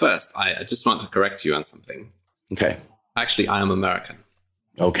 Well, first, I just want to correct you on something. Okay. Actually, I am American.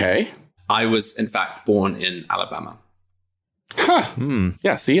 Okay. I was, in fact, born in Alabama. Huh.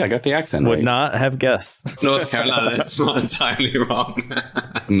 Yeah, see, I got the accent Would right. not have guessed. North Carolina is not entirely wrong.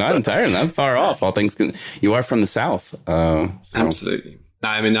 Not entirely, not far off. All things you are from the South. So. Absolutely.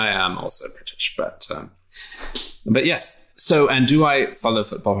 I am also British, but yes. So, and do I follow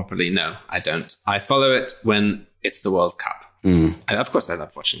football properly? No, I don't. I follow it when it's the World Cup. And of course, I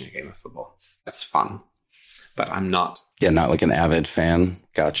love watching a game of football. That's fun. But I'm not. Yeah, not like an avid fan.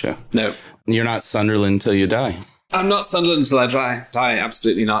 Gotcha. No. You're not Sunderland till you die. I'm not Sunderland until I die.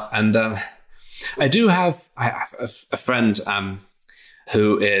 Absolutely not. And I have a friend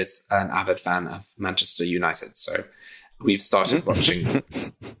who is an avid fan of Manchester United. So we've started watching.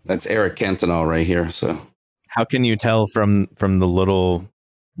 That's Eric Cantona right here. So how can you tell from the little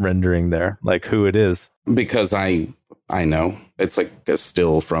rendering there, like who it is? Because I know it's like a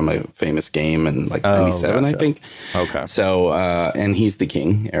still from a famous game in like 97, gotcha. I think. Okay. So and he's the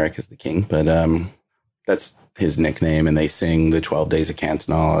king. Eric is the king, but that's his nickname, and they sing the 12 Days of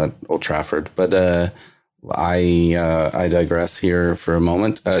Cantonal at Old Trafford. But I digress here for a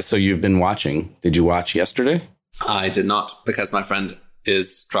moment. So you've been watching. Did you watch yesterday? I did not, because my friend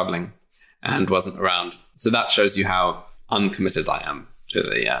is traveling and wasn't around. So that shows you how uncommitted I am to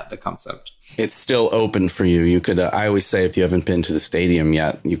the concept. It's still open for you. You could. I always say, if you haven't been to the stadium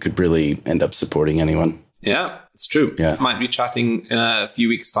yet, you could really end up supporting anyone. Yeah, it's true. Yeah. Might be chatting in a few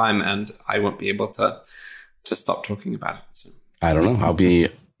weeks' time, and I won't be able to stop talking about it. So. I don't know.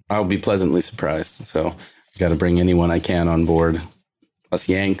 I'll be pleasantly surprised. So got to bring anyone I can on board. Us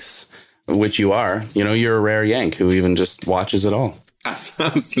Yanks, which you are. You know, you're a rare Yank who even just watches it all.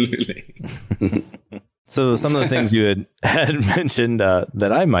 Absolutely. So some of the things you had mentioned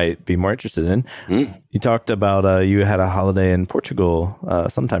that I might be more interested in, you talked about you had a holiday in Portugal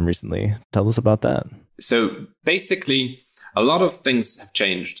sometime recently. Tell us about that. So basically, a lot of things have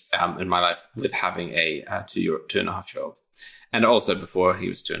changed in my life with having a 2.5-year-old. And also before he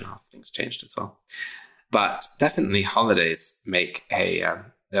was 2.5, things changed as well. But definitely holidays make they're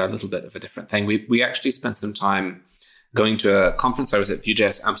a little bit of a different thing. We actually spent some time going to a conference. I was at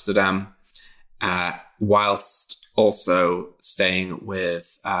Vue.js Amsterdam, whilst also staying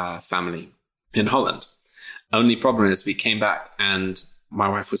with family in Holland. Only problem is we came back and my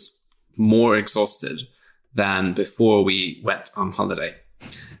wife was more exhausted than before we went on holiday,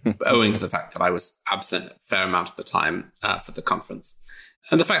 owing to the fact that I was absent a fair amount of the time for the conference.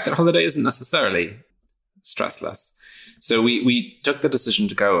 And the fact that holiday isn't necessarily stressless. So we took the decision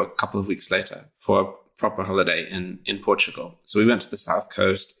to go a couple of weeks later for a proper holiday in Portugal. So we went to the south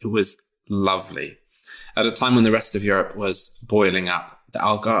coast. It was lovely. At a time when the rest of Europe was boiling up, the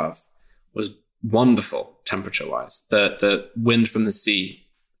Algarve was wonderful temperature-wise. The wind from the sea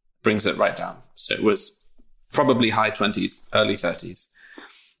brings it right down. So it was probably high 20s, early 30s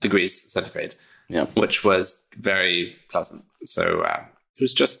degrees centigrade, which was very pleasant. So it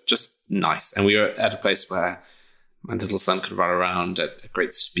was just nice. And we were at a place where my little son could run around at a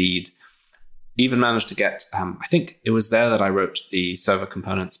great speed. Even managed to get, I think it was there that I wrote the server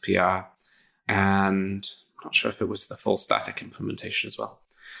components PR. And I'm not sure if it was the full static implementation as well.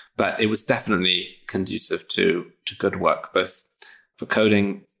 But it was definitely conducive to good work, both for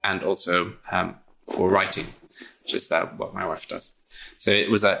coding and also for writing, which is what my wife does. So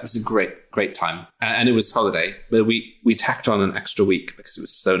it was a great time. And it was holiday, but we tacked on an extra week because it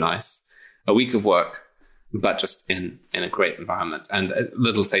was so nice. A week of work, but just in a great environment and a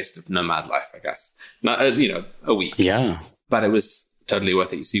little taste of nomad life, I guess. Not, a week. Yeah. But it was totally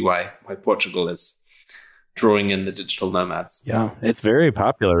worth it. You see why Portugal is drawing in the digital nomads. Yeah, it's very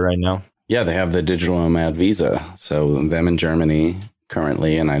popular right now. Yeah, they have the digital nomad visa. So them in Germany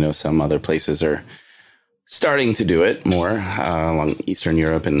currently, and I know some other places are starting to do it more along Eastern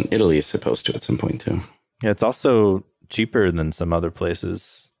Europe, and Italy is supposed to at some point too. Yeah, it's also cheaper than some other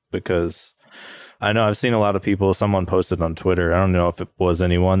places because I know I've seen a lot of people, someone posted on Twitter. I don't know if it was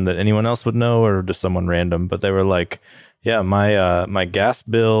anyone that anyone else would know or just someone random, but they were like, yeah, my gas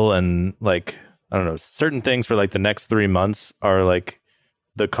bill and like, I don't know, certain things for like the next 3 months are like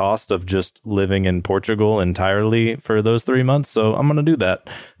the cost of just living in Portugal entirely for those 3 months. So I'm going to do that.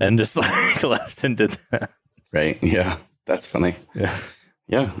 And just like left and did that. Right. Yeah. That's funny. Yeah.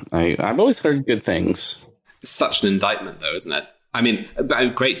 Yeah. I've always heard good things. It's such an indictment though, isn't it? I mean,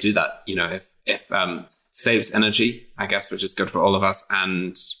 great, do that. You know, if saves energy, I guess, which is good for all of us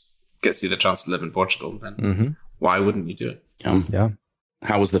and gets you the chance to live in Portugal, then why wouldn't you do it? Yeah.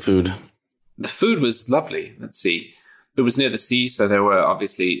 How was the food? The food was lovely. Let's see. It was near the sea, so there were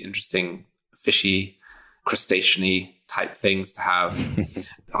obviously interesting fishy, crustacean-y type things to have.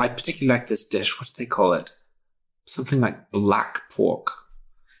 I particularly like this dish. What do they call it? Something like black pork.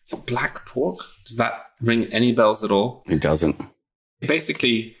 Is it black pork? Does that ring any bells at all? It doesn't.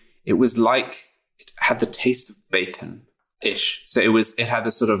 Basically, it was like it had the taste of bacon-ish. So it had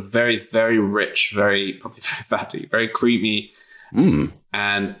this sort of very, very rich, probably very fatty, very creamy,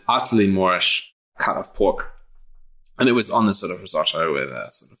 and utterly Moorish cut of pork. And it was on this sort of risotto with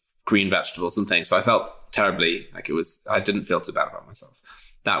sort of green vegetables and things. So I felt terribly like I didn't feel too bad about myself.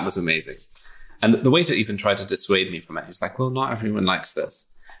 That was amazing. And the waiter even tried to dissuade me from it. He was like, well, not everyone likes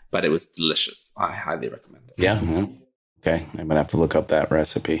this, but it was delicious. I highly recommend it. Yeah. Okay. I'm going to have to look up that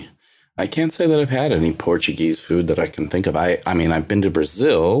recipe. I can't say that I've had any Portuguese food that I can think of. I mean, I've been to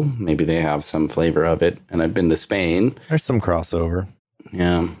Brazil. Maybe they have some flavor of it. And I've been to Spain. There's some crossover.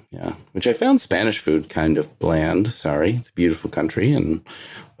 Yeah. Which I found Spanish food kind of bland. Sorry. It's a beautiful country.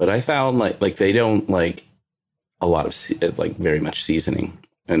 But I found like they don't like a lot of like very much seasoning.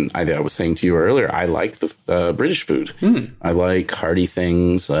 And I was saying to you earlier, I like the British food. I like hearty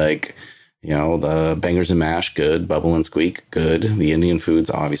things like, You know, the bangers and mash, good. Bubble and squeak, good. The Indian food's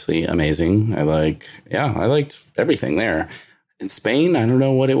obviously amazing. I liked everything there. In Spain, I don't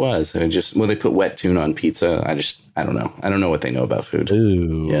know what it was. They put wet tuna on pizza. I don't know. I don't know what they know about food.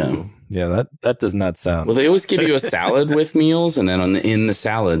 Ooh. Yeah. Yeah, that does not sound. Well, they always give you a salad with meals, and then in the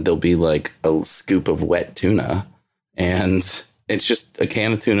salad, there'll be like a scoop of wet tuna. And it's just a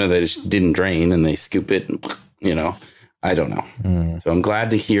can of tuna that just didn't drain, and they scoop it, and, you know, I don't know. So I'm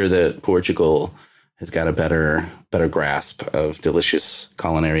glad to hear that Portugal has got a better grasp of delicious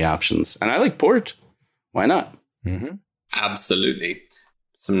culinary options. And I like port. Why not? Mm-hmm. Absolutely.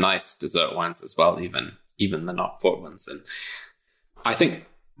 Some nice dessert wines as well, even the not port ones. And I think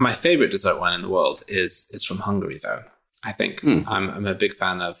my favorite dessert wine in the world is from Hungary, though. I think I'm a big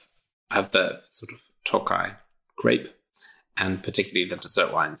fan of the sort of Tokai grape, and particularly the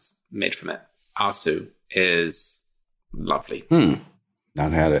dessert wines made from it. Arsu is lovely.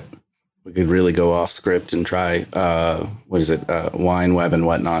 Not had it. We could really go off script and try, Wine Web and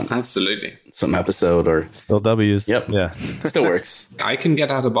whatnot. Absolutely. Some episode or... Still W's. Yep. Yeah. Still works. I can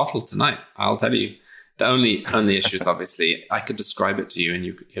get out a bottle tonight, I'll tell you. The only issue is obviously I could describe it to you and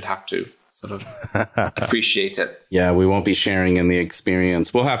you'd have to sort of appreciate it. Yeah, we won't be sharing in the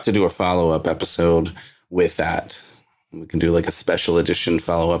experience. We'll have to do a follow-up episode with that. We can do like a special edition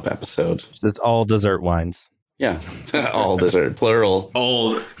follow-up episode. Just all dessert wines. Yeah, all dessert, plural.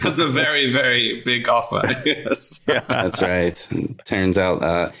 All. That's a very, very big offer. Yes. Yeah. That's right. Turns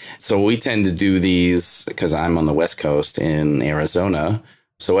out, so we tend to do these because I'm on the West Coast in Arizona,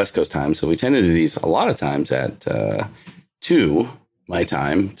 so West Coast time. So we tend to do these a lot of times at 2 my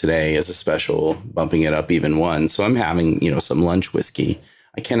time. Today is a special, bumping it up even 1. So I'm having, some lunch whiskey.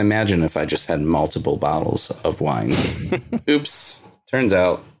 I can't imagine if I just had multiple bottles of wine. Oops. Turns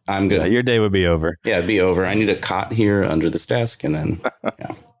out. I'm good. Yeah, your day would be over. Yeah, it'd be over. I need a cot here under this desk, and then,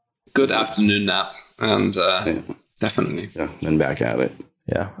 yeah. Good afternoon nap, and definitely. Yeah, then back at it.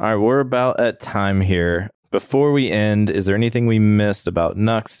 Yeah. All right, we're about at time here. Before we end, is there anything we missed about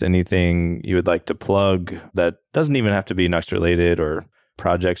Nuxt? Anything you would like to plug that doesn't even have to be Nuxt related, or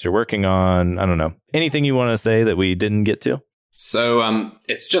projects you're working on? I don't know. Anything you want to say that we didn't get to? So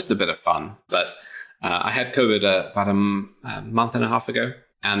it's just a bit of fun, but I had COVID about a month and a half ago.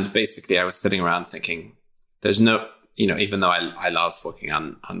 And basically, I was sitting around thinking, there's no, even though I love working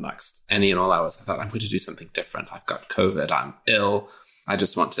on Nuxt, any and all hours, I thought, I'm going to do something different. I've got COVID. I'm ill. I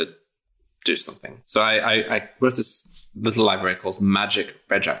just want to do something. So I wrote this little library called Magic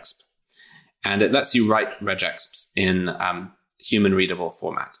Regexp. And it lets you write regexps in human readable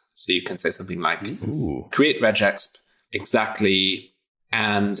format. So you can say something like, create regexp exactly,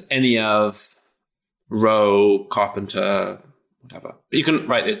 and any of Roe, Carpenter, whatever. You can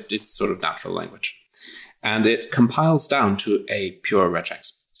write it, it's sort of natural language. And it compiles down to a pure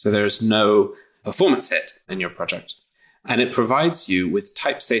regexp. So there's no performance hit in your project. And it provides you with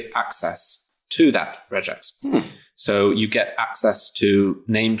type-safe access to that regexp. So you get access to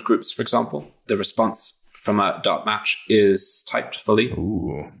named groups, for example. The response from a dot match is typed fully.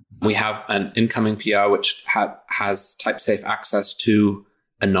 Ooh. We have an incoming PR which has type-safe access to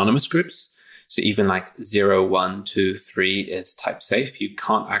anonymous groups. So even like 0, 1, 2, 3 is type safe. You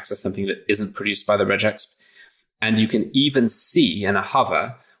can't access something that isn't produced by the regexp. And you can even see in a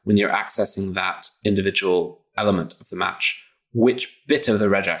hover, when you're accessing that individual element of the match, which bit of the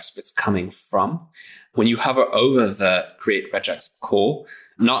regexp it's coming from. When you hover over the create regexp call,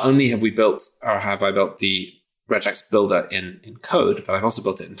 not only have I built the regexp builder in code, but I've also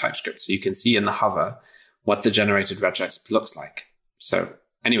built it in TypeScript. So you can see in the hover what the generated regexp looks like. So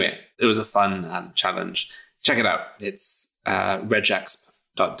anyway, it was a fun challenge. Check it out. It's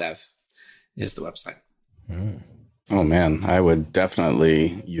regexp.dev is the website. Oh, man. I would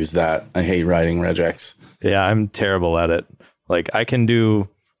definitely use that. I hate writing regex. Yeah, I'm terrible at it. Like, I can do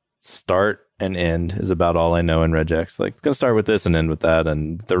start and end is about all I know in regex. Like, it's going to start with this and end with that.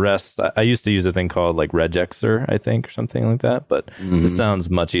 And the rest, I used to use a thing called like regexer, I think, or something like that. But this sounds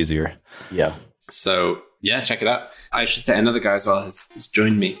much easier. Yeah. So yeah, check it out. I should say another guy as well has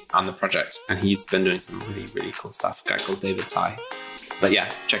joined me on the project, and he's been doing some really, really cool stuff. A guy called David Tai. But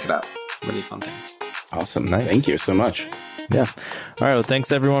yeah, check it out. Some really fun things. Awesome. Nice. Thank you so much. Yeah. All right. Well,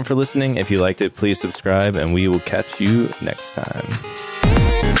 thanks everyone for listening. If you liked it, please subscribe, and we will catch you next time.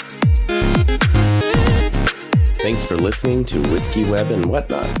 Thanks for listening to Whiskey Web and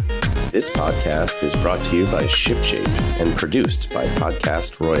Whatnot. This podcast is brought to you by ShipShape and produced by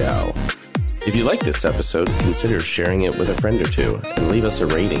Podcast Royale. If you like this episode, consider sharing it with a friend or two and leave us a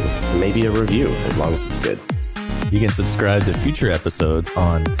rating and maybe a review as long as it's good. You can subscribe to future episodes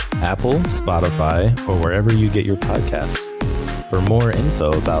on Apple, Spotify, or wherever you get your podcasts. For more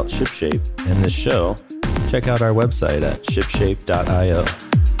info about ShipShape and this show, check out our website at shipshape.io.